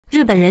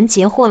日本人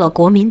截获了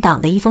国民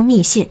党的一封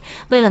密信，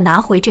为了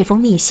拿回这封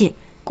密信，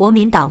国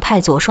民党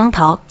派左双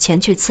桃前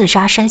去刺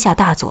杀山下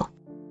大佐。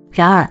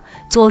然而，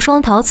左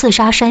双桃刺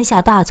杀山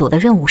下大佐的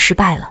任务失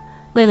败了。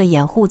为了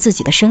掩护自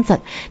己的身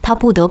份，他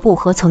不得不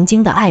和曾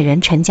经的爱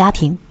人陈家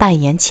平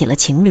扮演起了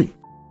情侣。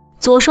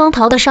左双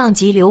桃的上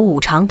级刘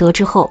五常得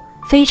知后，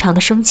非常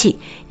的生气，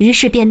于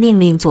是便命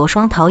令左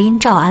双桃因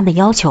赵安的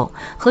要求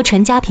和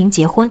陈家平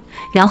结婚，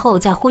然后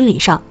在婚礼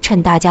上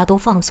趁大家都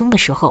放松的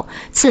时候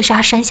刺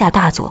杀山下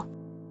大佐。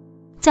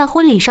在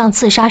婚礼上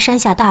刺杀山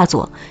下大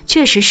佐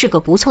确实是个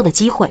不错的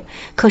机会，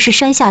可是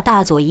山下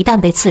大佐一旦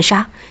被刺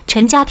杀，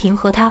陈家平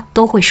和他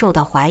都会受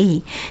到怀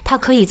疑，他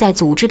可以在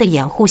组织的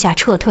掩护下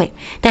撤退，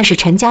但是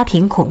陈家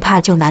平恐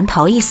怕就难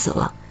逃一死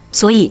了。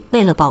所以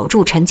为了保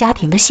住陈家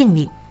平的性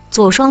命，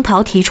左双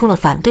桃提出了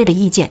反对的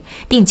意见，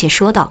并且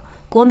说道，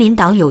国民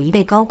党有一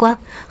位高官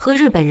和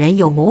日本人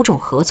有某种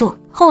合作，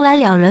后来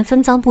两人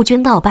分赃不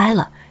均闹掰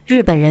了，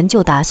日本人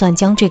就打算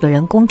将这个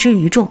人公之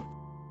于众。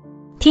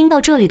听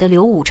到这里的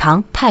刘五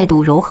常态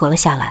度柔和了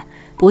下来，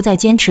不再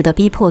坚持的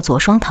逼迫左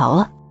双桃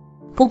了。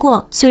不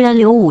过虽然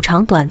刘五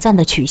常短暂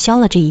的取消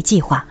了这一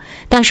计划，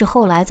但是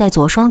后来在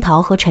左双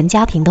桃和陈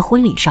家平的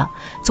婚礼上，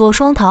左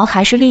双桃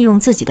还是利用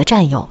自己的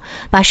战友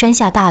把山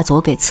下大佐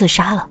给刺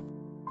杀了。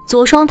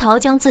左双桃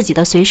将自己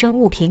的随身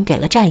物品给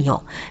了战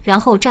友，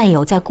然后战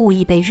友再故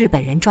意被日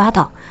本人抓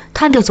到，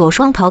看着左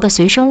双桃的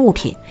随身物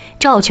品，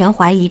赵全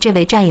怀疑这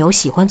位战友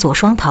喜欢左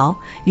双桃，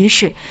于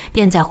是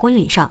便在婚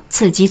礼上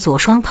刺激左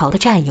双桃的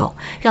战友，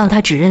让他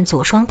指认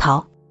左双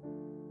桃。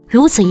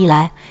如此一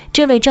来，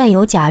这位战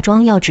友假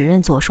装要指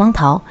认左双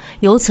桃，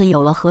由此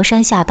有了和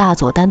山下大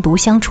佐单独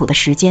相处的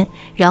时间，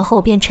然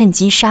后便趁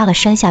机杀了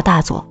山下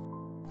大佐。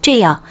这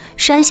样，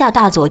山下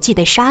大佐既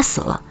被杀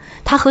死了，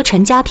他和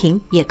陈家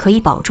平也可以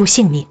保住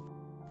性命。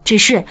只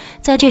是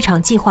在这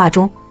场计划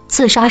中，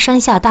刺杀山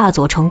下大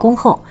佐成功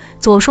后，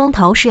左双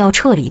桃是要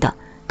撤离的，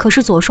可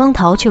是左双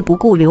桃却不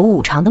顾刘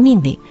五常的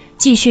命令，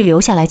继续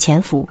留下来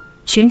潜伏，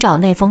寻找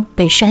那封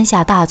被山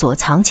下大佐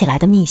藏起来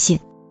的密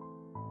信。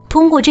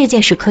通过这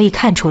件事可以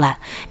看出来，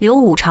刘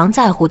五常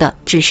在乎的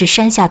只是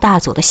山下大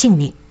佐的性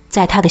命，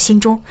在他的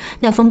心中，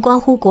那封关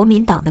乎国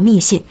民党的密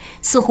信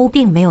似乎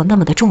并没有那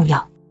么的重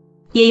要。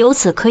也由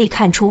此可以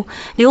看出，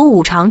刘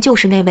五常就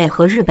是那位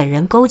和日本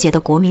人勾结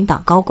的国民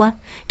党高官。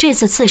这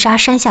次刺杀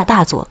山下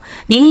大佐，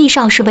名义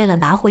上是为了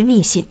拿回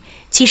密信，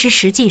其实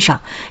实际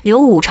上刘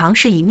五常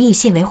是以密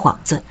信为幌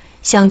子，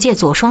想借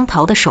左双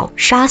桃的手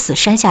杀死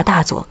山下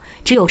大佐。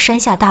只有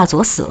山下大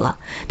佐死了，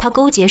他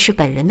勾结是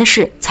本人的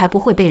事才不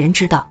会被人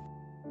知道。